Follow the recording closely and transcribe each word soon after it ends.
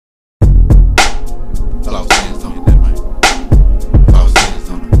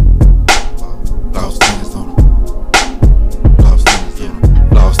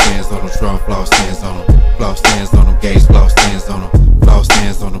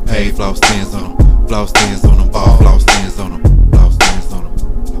them, pay floss ends on them, floss ends on them, ball floss ends on them, floss ends on them.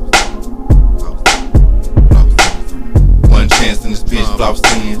 One chance in this bitch, floss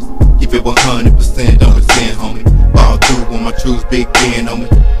ends. Keep it 100%, don't pretend, homie. Ball through when my truth's big bend on me.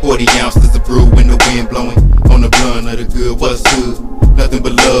 40 ounces of brew when the wind blowing. On the blunt of the good, what's good? Nothing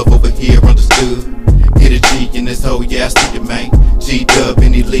but love over here, understood. Hit a G in this hoe, yeah, I see it, man. G-dub,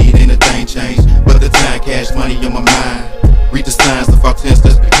 any lead, ain't a thing changed. But the time, cash money on my mind. Read the signs, the 5 10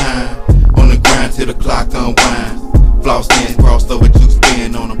 steps behind. On the grind till the clock unwinds. Floss ends crossed over, juice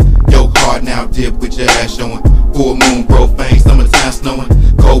spin on them. Yo, hard now, dip with your ass showing. Full moon, bro, fang, summertime snowing.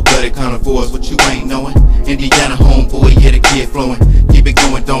 Cold-blooded carnivores, what you ain't knowing. Indiana homeboy, yeah, the kid flowing. Keep it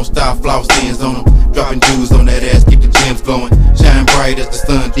going, don't stop, floss ends on them. Dropping jewels on that ass, keep the gems glowing. Shine bright as the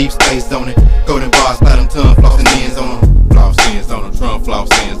sun, deep space on it. Golden bars, slide them tongue, flossing ends on them. Floss ends on them, trunk floss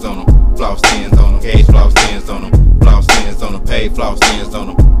ends on them. Floss ends on them, gauge floss ends on them. Floss ends on them, pay floss ends on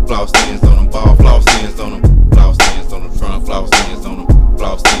them. Floss ends on them, ball floss ends on them. Floss ends on them, trunk floss ends on them.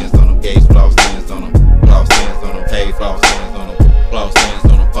 Floss ends on them, gauge floss ends on them. Floss ends on them, pay floss ends on them. Floss ends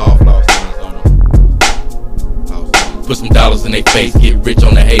on them, ball floss ends on them. Put some dollars in their face, get rich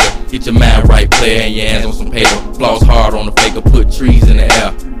on the hater. Get your mind right, player, and your hands on some paper. Floss hard on the faker, put trees in the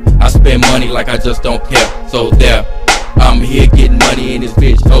air. I spend money like I just don't care, so there. I'm here getting money in this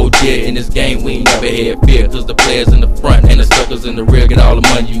bitch, oh dear. In this game we ain't never had fear, cause the players in the front and the suckers in the rear get all the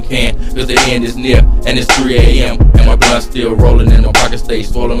money you can, cause the end is near. And it's 3 a.m. and my blunt still rolling and my pocket stay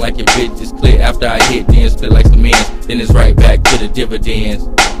swollen like your bitch is clear. After I hit, then split like some ends, then it's right back to the dividends.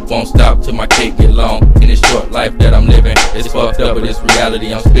 Won't stop till my cake get long. In this short life that I'm living, it's fucked up, but it's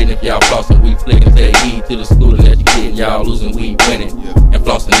reality. I'm spitting if y'all flossing, we flicking. Take heed to the schooling that you getting, y'all losing, we winning, and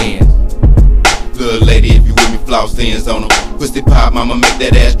flossing ends. Good lady, if you with me, floss ends on them. Pussy pop, mama, make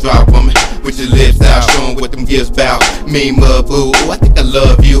that ass drop, woman. With your lips out, showing what them gifts bout. Me, mud, boo, I think I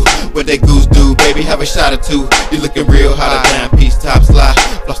love you. What that goose do, baby, have a shot or two. You looking real hot, a dime piece, top slide.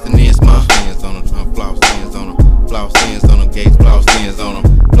 Floss the ends, ma. Ends on them, trunk floss ends on them. Floss ends on them, gates, floss ends on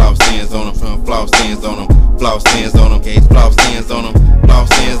them. Floss ends on them, trunk floss ends on them. Floss ends on them, gates, floss ends on them. Floss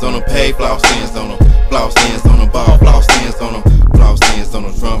ends on them, pay, floss ends on them. Floss ends on them, ball, floss ends on them. Floss ends on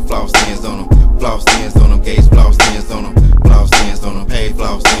them, trunk floss ends on them. Floss ends on them, gates, floss ends on them. Floss ends on them, pay,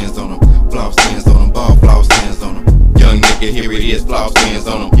 floss ends on them. Floss ends on them, ball, floss ends on them. Young nigga, here it is, floss ends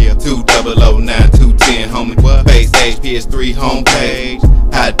on them. Yeah, 2009, 210, homie. Face age, PS3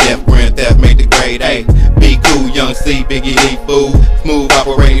 homepage. High def, grand theft, make the grade A. Be cool, young C, Biggie Lee, fool. Smooth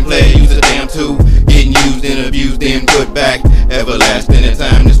operating player, use a damn tool. Getting used and abused, then put back. Everlasting in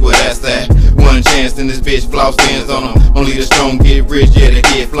time, this where that's at. One chance in this bitch, floss ends on them. Only the strong get rich, yeah, they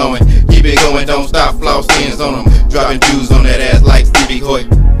get flowing. Keep it going, don't stop, floss ends on them. Dropping Jews on that ass like Stevie Hoy.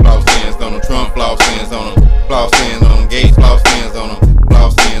 Floss ends on them, Trump floss